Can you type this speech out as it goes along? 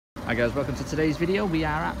Hi guys, welcome to today's video. We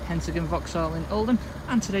are at Pentagon Vauxhall in Oldham,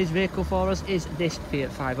 and today's vehicle for us is this Fiat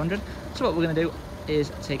 500. So what we're going to do is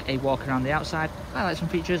take a walk around the outside, highlight some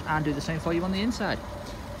features and do the same for you on the inside.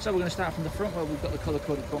 So we're going to start from the front where we've got the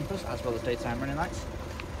colour-coded bumpers as well as daytime running lights.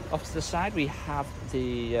 Off to the side we have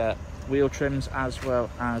the wheel trims as well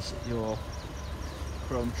as your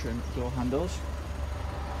chrome trim door handles.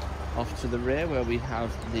 Off to the rear where we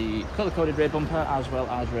have the colour-coded rear bumper as well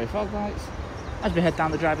as rear fog lights. As we head down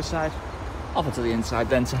the driver's side, off to the inside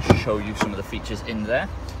then to show you some of the features in there.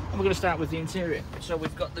 And we're going to start with the interior. So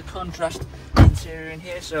we've got the contrast interior in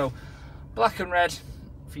here, so black and red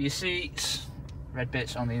for your seats, red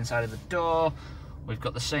bits on the inside of the door. We've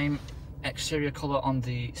got the same exterior colour on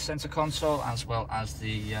the centre console as well as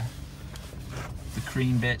the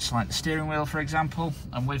cream bits like the steering wheel, for example.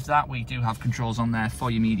 And with that we do have controls on there for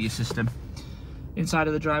your media system. Inside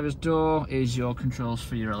of the driver's door is your controls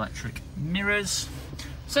for your electric mirrors.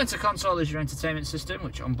 Centre console is your entertainment system,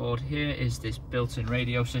 which on board here is this built-in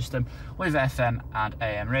radio system with FM and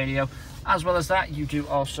AM radio. As well as that, you do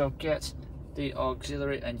also get the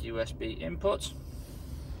auxiliary and USB inputs.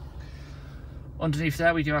 Underneath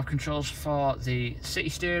there we do have controls for the city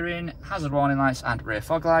steering, hazard warning lights and rear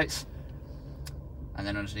fog lights. And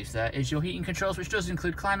then underneath there is your heating controls, which does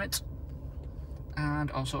include climate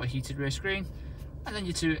and also a heated rear screen. And then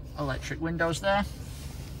your two electric windows there.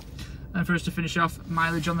 And for us to finish off,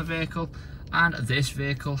 mileage on the vehicle, and this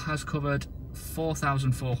vehicle has covered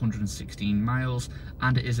 4,416 miles,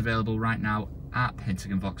 and it is available right now at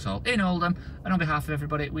Pentagon Vauxhall in Oldham. And on behalf of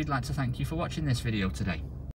everybody, we'd like to thank you for watching this video today.